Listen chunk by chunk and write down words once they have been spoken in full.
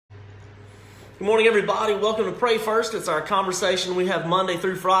Good morning, everybody. Welcome to Pray First. It's our conversation we have Monday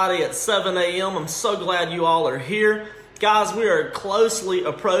through Friday at 7 a.m. I'm so glad you all are here. Guys, we are closely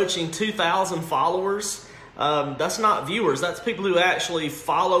approaching 2,000 followers. That's not viewers. That's people who actually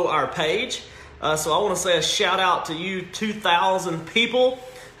follow our page. So I want to say a shout out to you 2,000 people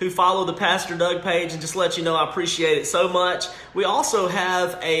who follow the Pastor Doug page, and just let you know I appreciate it so much. We also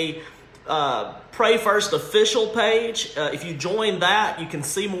have a Pray First official page. If you join that, you can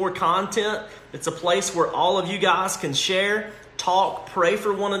see more content. It's a place where all of you guys can share, talk, pray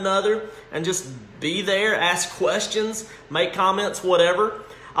for one another, and just be there, ask questions, make comments, whatever.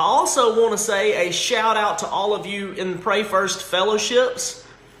 I also want to say a shout out to all of you in Pray First fellowships.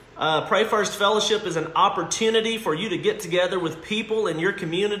 Pray First Fellowship is an opportunity for you to get together with people in your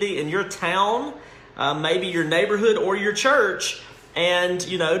community, in your town, maybe your neighborhood or your church, and,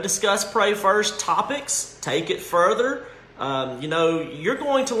 discuss Pray First topics, take it further. You're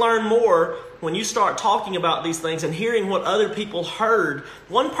going to learn more when you start talking about these things and hearing what other people heard.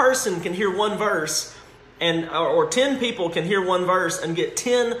 One person can hear one verse, or 10 people can hear one verse and get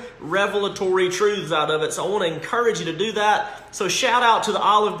 10 revelatory truths out of it. So I want to encourage you to do that. So shout out to the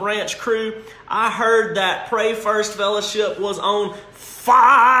Olive Branch crew. I heard that Pray First Fellowship was on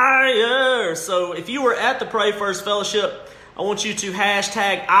fire. So if you were at the Pray First Fellowship, I want you to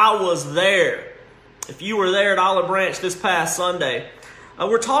hashtag I was there. If you were there at Olive Branch this past Sunday.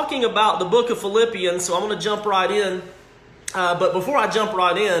 We're talking about the book of Philippians, so I'm going to jump right in. But before I jump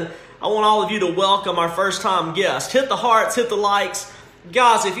right in, I want all of you to welcome our first-time guest. Hit the hearts, hit the likes.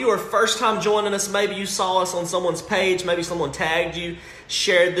 Guys, if you are first time joining us, maybe you saw us on someone's page, maybe someone tagged you,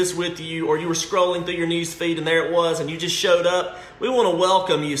 shared this with you, or you were scrolling through your news feed and there it was, and you just showed up. We want to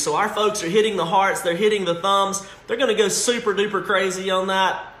welcome you. So our folks are hitting the hearts, they're hitting the thumbs. They're going to go super duper crazy on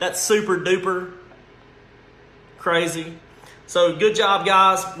that. That's super duper crazy. So good job,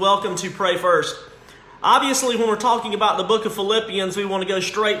 guys. Welcome to Pray First. Obviously, when we're talking about the book of Philippians, we want to go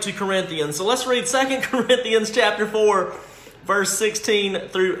straight to Corinthians. So let's read 2 Corinthians chapter 4, verse 16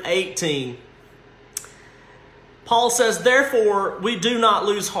 through 18. Paul says, "Therefore, we do not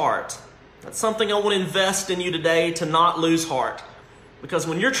lose heart." That's something I want to invest in you today, to not lose heart. Because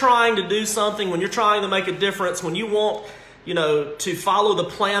when you're trying to do something, when you're trying to make a difference, when you want, to follow the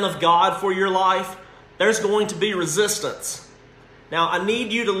plan of God for your life, there's going to be resistance. Now, I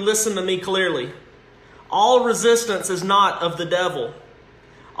need you to listen to me clearly. All resistance is not of the devil.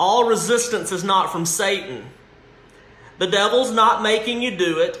 All resistance is not from Satan. The devil's not making you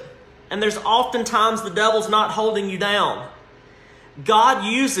do it, and there's oftentimes the devil's not holding you down. God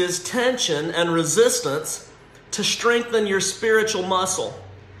uses tension and resistance to strengthen your spiritual muscle,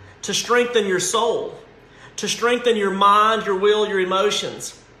 to strengthen your soul, to strengthen your mind, your will, your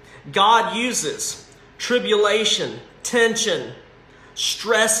emotions. God uses tribulation, tension,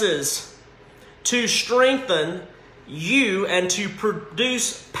 stresses to strengthen you and to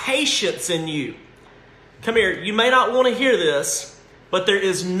produce patience in you. Come here, you may not want to hear this, but there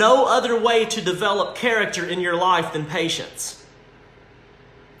is no other way to develop character in your life than patience.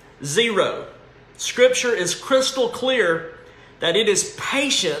 Zero. Scripture is crystal clear that it is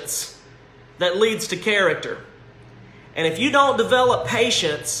patience that leads to character. And if you don't develop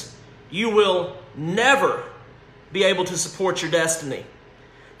patience, you will never be able to support your destiny.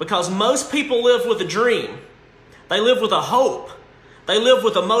 Because most people live with a dream. They live with a hope. They live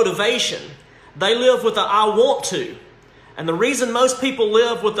with a motivation. They live with a I want to. And the reason most people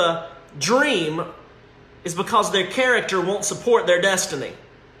live with a dream is because their character won't support their destiny.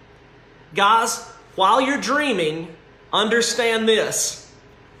 Guys, while you're dreaming, understand this.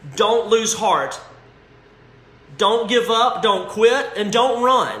 Don't lose heart. Don't give up, don't quit, and don't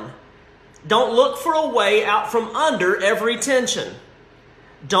run. Don't look for a way out from under every tension.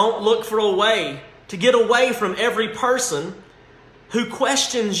 Don't look for a way to get away from every person who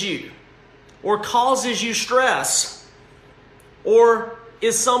questions you or causes you stress or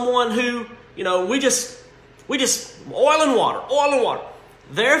is someone who, we just oil and water.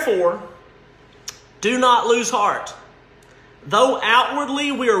 Therefore, do not lose heart. Though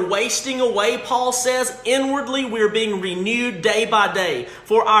outwardly we are wasting away, Paul says, inwardly we are being renewed day by day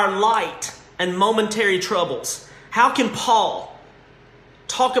for our light and momentary troubles. How can Paul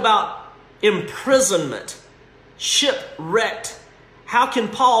talk about imprisonment, shipwrecked? How can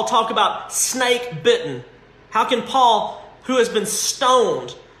Paul talk about snake bitten? How can Paul, who has been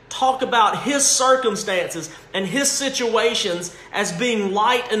stoned, talk about his circumstances and his situations as being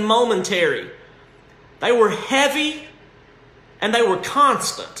light and momentary? They were heavy and they were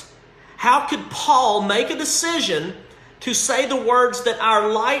constant. How could Paul make a decision to say the words that our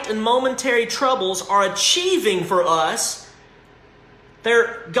light and momentary troubles are achieving for us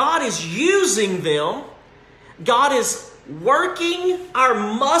God is using them. God is working our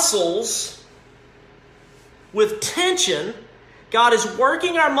muscles with tension. God is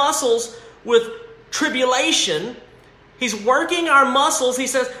working our muscles with tribulation. He's working our muscles. He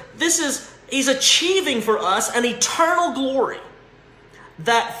says He's achieving for us an eternal glory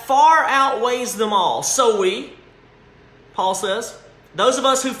that far outweighs them all. So Paul says, those of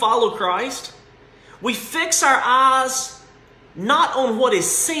us who follow Christ, we fix our eyes not on what is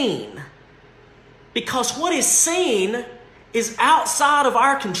seen, because what is seen is outside of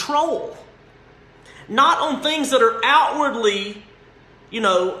our control. Not on things that are outwardly,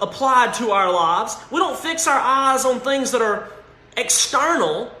 applied to our lives. We don't fix our eyes on things that are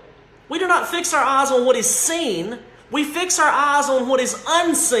external. We do not fix our eyes on what is seen. We fix our eyes on what is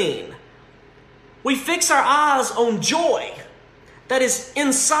unseen. We fix our eyes on joy that is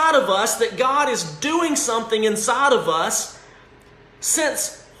inside of us, that God is doing something inside of us,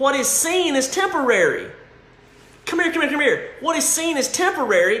 since what is seen is temporary. Come here. What is seen is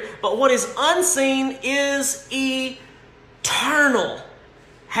temporary, but what is unseen is eternal.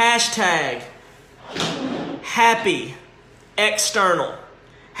 Hashtag happy, external.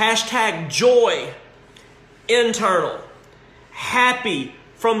 Hashtag joy, internal. Happy,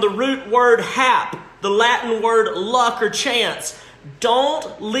 from the root word hap, the Latin word luck or chance.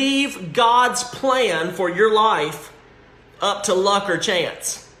 Don't leave God's plan for your life up to luck or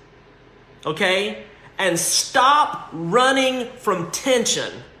chance. Okay? And stop running from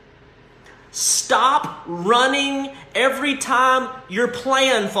tension. Stop running every time your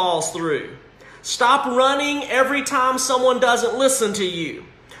plan falls through. Stop running every time someone doesn't listen to you.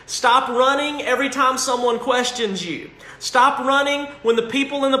 Stop running every time someone questions you. Stop running when the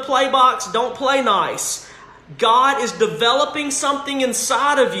people in the play box don't play nice. God is developing something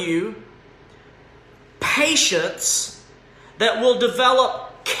inside of you, patience, that will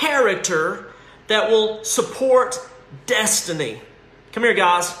develop character, that will support destiny. Come here,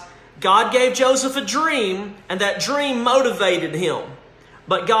 guys. God gave Joseph a dream, and that dream motivated him.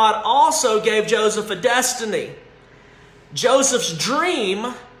 But God also gave Joseph a destiny. Joseph's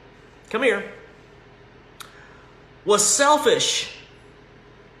dream, come here, was selfish.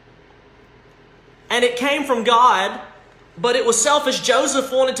 And it came from God, but it was selfish.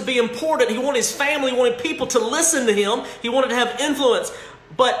 Joseph wanted to be important. He wanted his family, he wanted people to listen to him. He wanted to have influence.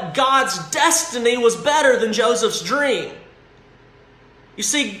 But God's destiny was better than Joseph's dream. You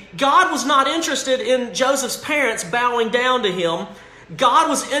see, God was not interested in Joseph's parents bowing down to him. God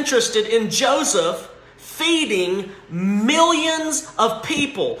was interested in Joseph feeding millions of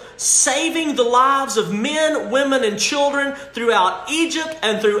people, saving the lives of men, women, and children throughout Egypt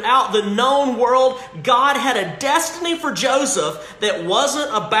and throughout the known world. God had a destiny for Joseph that wasn't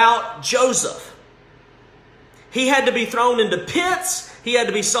about Joseph. He had to be thrown into pits. He had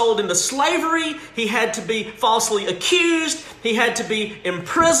to be sold into slavery. He had to be falsely accused. He had to be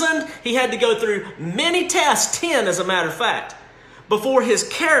imprisoned. He had to go through many tests, 10 as a matter of fact, before his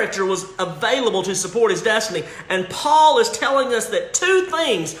character was available to support his destiny. And Paul is telling us that two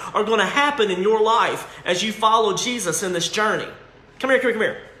things are going to happen in your life as you follow Jesus in this journey. Come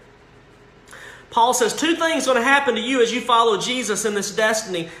here. Paul says two things are going to happen to you as you follow Jesus in this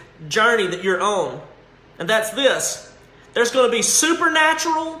destiny journey that you're on. And that's this. There's going to be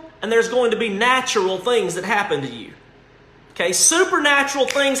supernatural and there's going to be natural things that happen to you. Okay, supernatural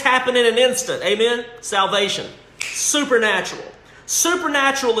things happen in an instant. Amen? Salvation. Supernatural.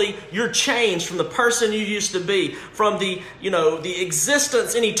 Supernaturally, you're changed from the person you used to be, from the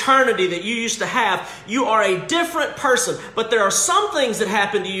existence in eternity that you used to have. You are a different person. But there are some things that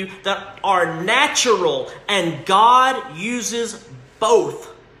happen to you that are natural, and God uses both.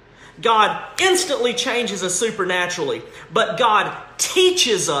 God instantly changes us supernaturally, but God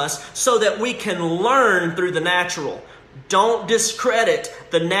teaches us so that we can learn through the natural. Don't discredit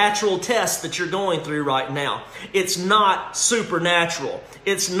the natural test that you're going through right now. It's not supernatural.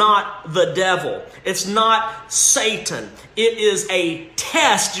 It's not the devil. It's not Satan. It is a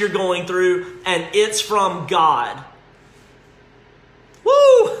test you're going through, and it's from God.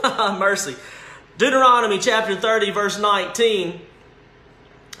 Woo! Mercy. Deuteronomy chapter 30, verse 19.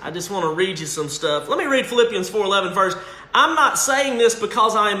 I just want to read you some stuff. Let me read Philippians 4:11 first. I'm not saying this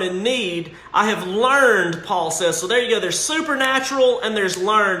because I am in need. I have learned, Paul says. So there you go. There's supernatural and there's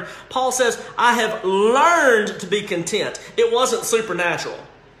learned. Paul says, I have learned to be content. It wasn't supernatural.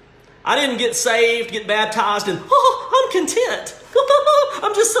 I didn't get saved, get baptized, and I'm content.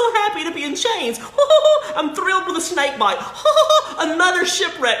 I'm just so happy to be in chains. I'm thrilled with a snake bite. Another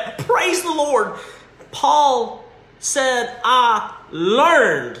shipwreck. Praise the Lord. Paul said, I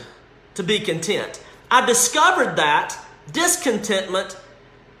learned to be content. I discovered that discontentment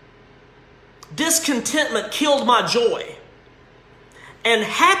killed my joy. And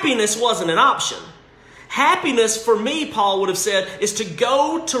happiness wasn't an option. Happiness for me, Paul would have said, is to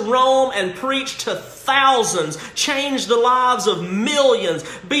go to Rome and preach to thousands, change the lives of millions,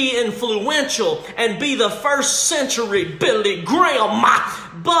 be influential, and be the first century Billy Graham.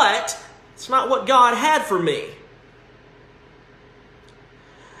 But it's not what God had for me.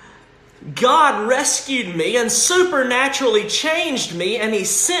 God rescued me and supernaturally changed me, and He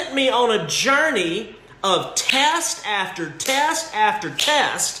sent me on a journey of test after test after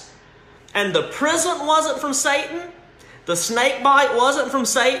test. And the prison wasn't from Satan. The snake bite wasn't from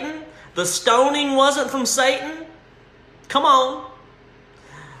Satan. The stoning wasn't from Satan. Come on.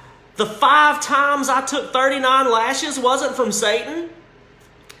 The 5 times I took 39 lashes wasn't from Satan.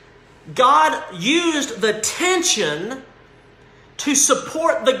 God used the tension to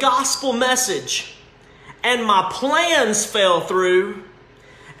support the gospel message. And my plans fell through,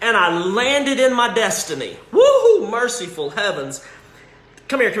 and I landed in my destiny. Woohoo! Merciful heavens.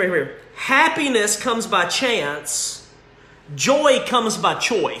 Come here. Happiness comes by chance. Joy comes by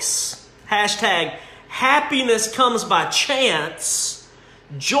choice. Hashtag happiness comes by chance.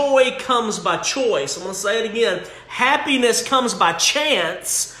 Joy comes by choice. I'm going to say it again. Happiness comes by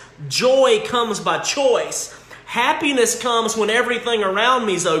chance. Joy comes by choice. Happiness comes when everything around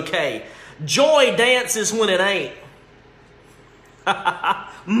me is okay. Joy dances when it ain't.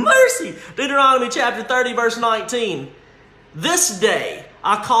 Mercy. Deuteronomy chapter 30, verse 19. This day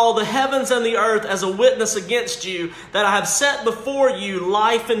I call the heavens and the earth as a witness against you, that I have set before you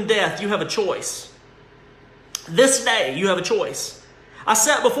life and death. You have a choice. This day you have a choice. I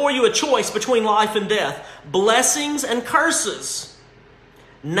set before you a choice between life and death, blessings and curses.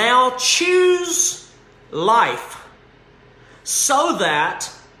 Now choose life, so that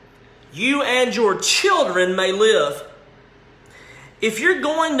you and your children may live. If you're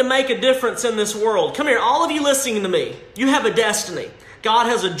going to make a difference in this world, come here, all of you listening to me, you have a destiny. God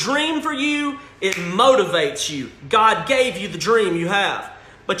has a dream for you. It motivates you. God gave you the dream you have.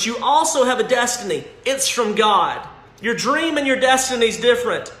 But you also have a destiny. It's from God. Your dream and your destiny is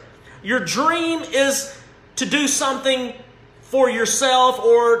different. Your dream is to do something for yourself,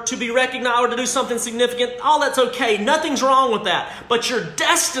 or to be recognized, or to do something significant. All that's okay. Nothing's wrong with that. But your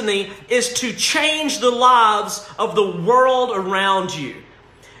destiny is to change the lives of the world around you.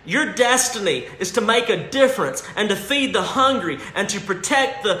 Your destiny is to make a difference and to feed the hungry and to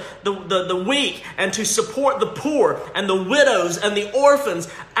protect the weak and to support the poor and the widows and the orphans.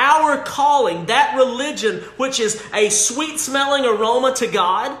 Our calling, that religion which is a sweet-smelling aroma to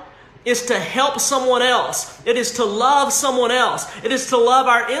God, is to help someone else. It is to love someone else. It is to love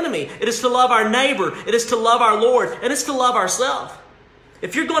our enemy. It is to love our neighbor. It is to love our Lord. And it's to love ourselves.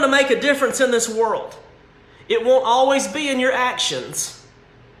 If you're going to make a difference in this world, it won't always be in your actions.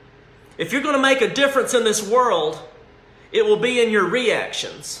 If you're going to make a difference in this world, it will be in your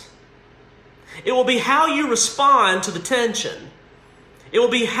reactions. It will be how you respond to the tension. It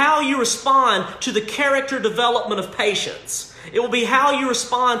will be how you respond to the character development of patience. It will be how you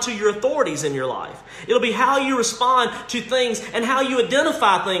respond to your authorities in your life. It'll be how you respond to things and how you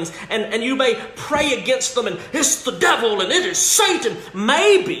identify things. And you may pray against them and it's the devil and it is Satan.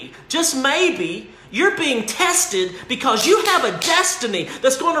 Maybe, just maybe, you're being tested because you have a destiny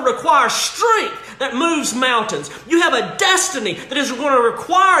that's going to require strength that moves mountains. You have a destiny that is going to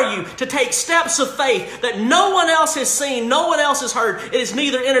require you to take steps of faith that no one else has seen, no one else has heard. It has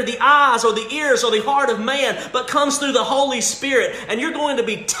neither entered the eyes or the ears or the heart of man, but comes through the Holy Spirit. And you're going to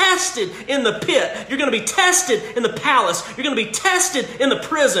be tested in the pit. You're going to be tested in the palace. You're going to be tested in the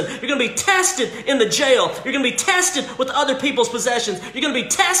prison. You're going to be tested in the jail. You're going to be tested with other people's possessions. You're going to be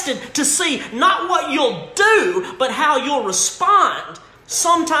tested to see not what you'll do, but how you'll respond.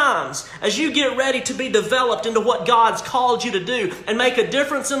 Sometimes, as you get ready to be developed into what God's called you to do and make a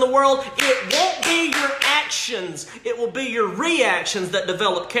difference in the world, it won't be your actions. It will be your reactions that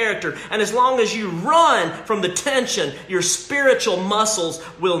develop character. And as long as you run from the tension, your spiritual muscles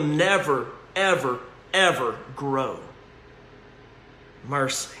will never, ever, ever grow.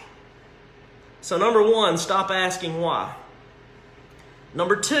 Mercy. So number 1, stop asking why.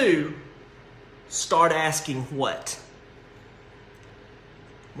 Number 2, start asking what.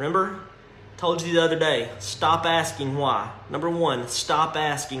 Remember? I told you the other day, stop asking why. Number 1, stop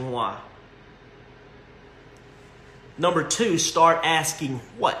asking why. Number 2, start asking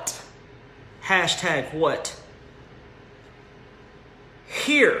what. Hashtag what.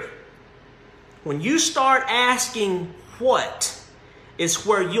 Here, when you start asking what, is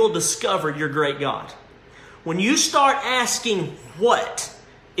where you'll discover your great God. When you start asking what,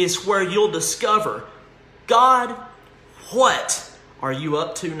 is where you'll discover, God, what are you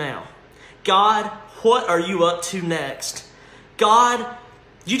up to now? God, what are you up to next? God,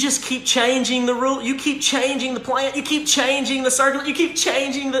 you just keep changing the rule. You keep changing the plan. You keep changing the circle. You keep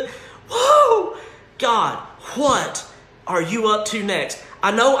changing the... Whoa! God, what are you up to next?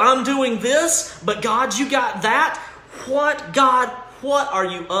 I know I'm doing this, but God, you got that. God, what are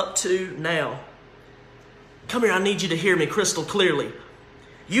you up to now? Come here, I need you to hear me crystal clearly.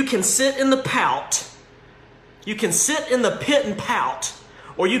 You can sit in the pout. You can sit in the pit and pout.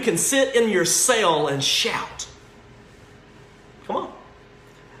 Or you can sit in your cell and shout. Come on.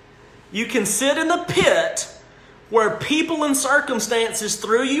 You can sit in the pit where people and circumstances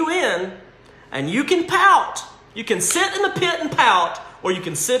threw you in, and you can pout. You can sit in the pit and pout, or you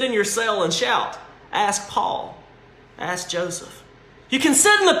can sit in your cell and shout. Ask Paul. Ask Joseph. You can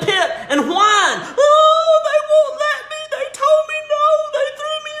sit in the pit and whine. Oh, they won't let me. They told me no. They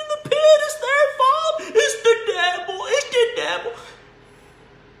threw me in the pit. It's their fault. It's the devil. It's the devil.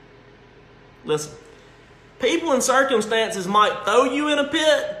 Listen, people and circumstances might throw you in a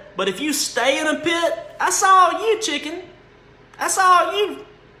pit, but if you stay in a pit, that's all you, chicken. That's all you.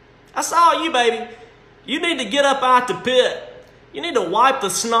 That's all you, baby. You need to get up out the pit. You need to wipe the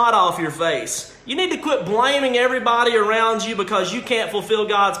snot off your face. You need to quit blaming everybody around you because you can't fulfill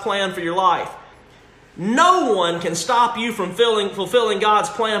God's plan for your life. No one can stop you from fulfilling God's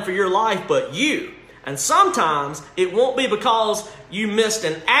plan for your life but you. And sometimes it won't be because you missed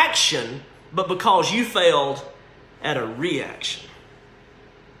an action, but because you failed at a reaction.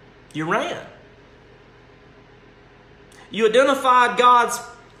 You ran. You identified God's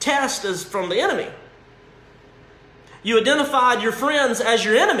test as from the enemy. You identified your friends as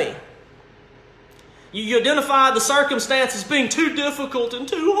your enemy. You identified the circumstances being too difficult and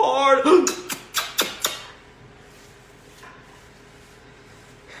too hard.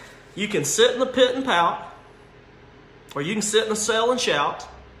 You can sit in the pit and pout, or you can sit in a cell and shout.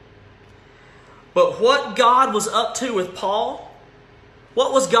 But what God was up to with Paul,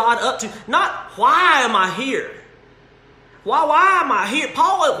 what was God up to? Not why am I here? Why am I here?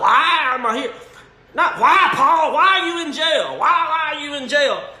 Paul, why am I here? Not why, Paul, why are you in jail? Why are you in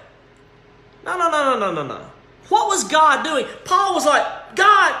jail? No. What was God doing? Paul was like,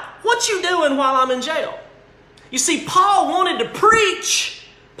 God, what you doing while I'm in jail? You see, Paul wanted to preach.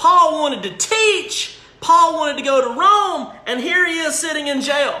 Paul wanted to teach. Paul wanted to go to Rome. And here he is sitting in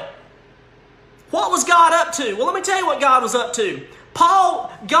jail. What was God up to? Well, let me tell you what God was up to.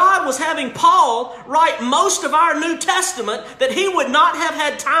 God was having Paul write most of our New Testament that he would not have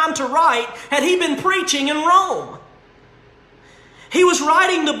had time to write had he been preaching in Rome. He was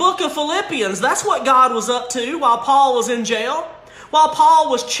writing the book of Philippians. That's what God was up to while Paul was in jail. While Paul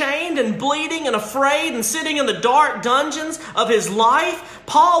was chained and bleeding and afraid and sitting in the dark dungeons of his life,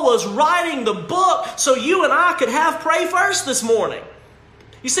 Paul was writing the book so you and I could have Pray First this morning.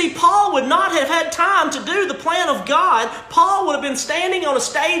 You see, Paul would not have had time to do the plan of God. Paul would have been standing on a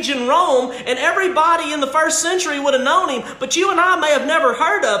stage in Rome, and everybody in the first century would have known him, but you and I may have never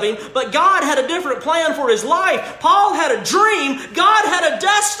heard of him, but God had a different plan for his life. Paul had a dream. God had a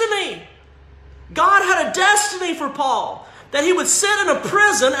destiny. God had a destiny for Paul, that he would sit in a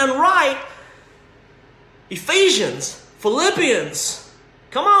prison and write Ephesians, Philippians.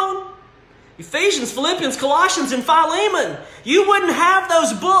 Come on. Ephesians, Philippians, Colossians, and Philemon. You wouldn't have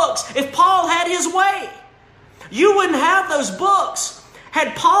those books if Paul had his way. You wouldn't have those books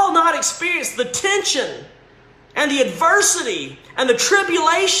had Paul not experienced the tension and the adversity and the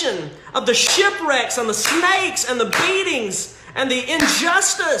tribulation of the shipwrecks and the snakes and the beatings and the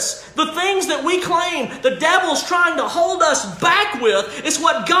injustice, the things that we claim the devil's trying to hold us back with. Is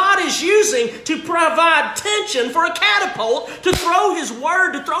what God is using to provide tension for a catapult, to throw his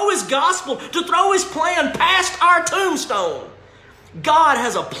word, to throw his gospel, to throw his plan past our tombstone. God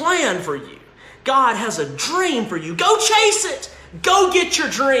has a plan for you. God has a dream for you. Go chase it. Go get your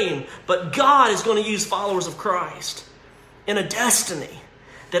dream. But God is going to use followers of Christ in a destiny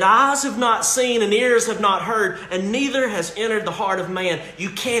that eyes have not seen and ears have not heard, and neither has entered the heart of man. You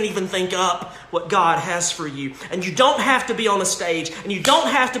can't even think up what God has for you. And you don't have to be on a stage, and you don't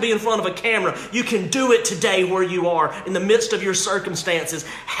have to be in front of a camera. You can do it today where you are, in the midst of your circumstances.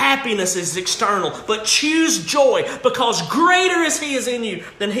 Happiness is external, but choose joy, because greater is he is in you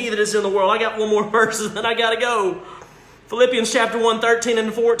than he that is in the world. I got one more verse and then I got to go. Philippians chapter 1, 13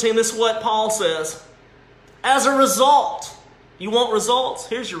 and 14, this is what Paul says. As a result, you want results?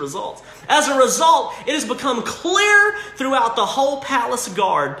 Here's your results. As a result, it has become clear throughout the whole palace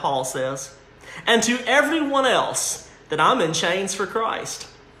guard, Paul says, and to everyone else that I'm in chains for Christ.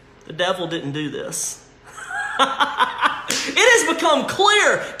 The devil didn't do this. It has become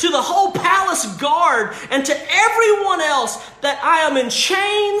clear to the whole palace guard and to everyone else that I am in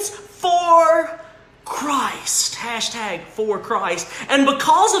chains for Christ. Hashtag for Christ. And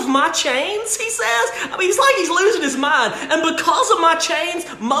because of my chains, he says, I mean, it's like he's losing his mind. And because of my chains,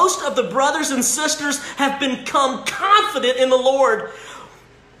 most of the brothers and sisters have become confident in the Lord.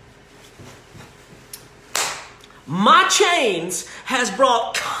 My chains has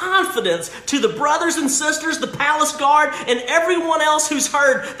brought confidence to the brothers and sisters, the palace guard, and everyone else who's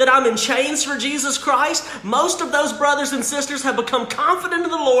heard that I'm in chains for Jesus Christ. Most of those brothers and sisters have become confident in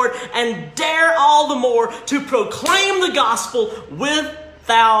the Lord and dare all the more to proclaim the gospel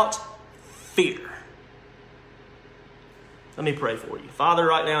without fear. Let me pray for you. Father,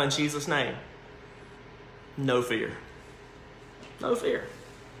 right now in Jesus' name, no fear. No fear.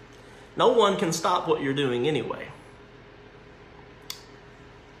 No one can stop what you're doing anyway.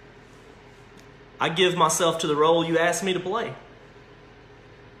 I give myself to the role you asked me to play.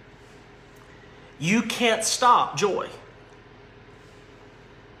 You can't stop joy.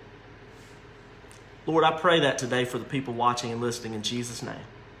 Lord, I pray that today for the people watching and listening in Jesus' name.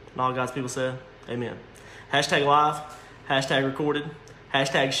 And all God's people said, amen. Hashtag live, hashtag recorded,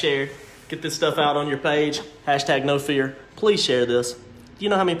 hashtag shared. Get this stuff out on your page. Hashtag no fear. Please share this. Do you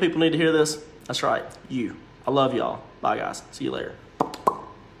know how many people need to hear this? That's right, you. I love y'all. Bye, guys. See you later.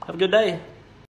 Have a good day.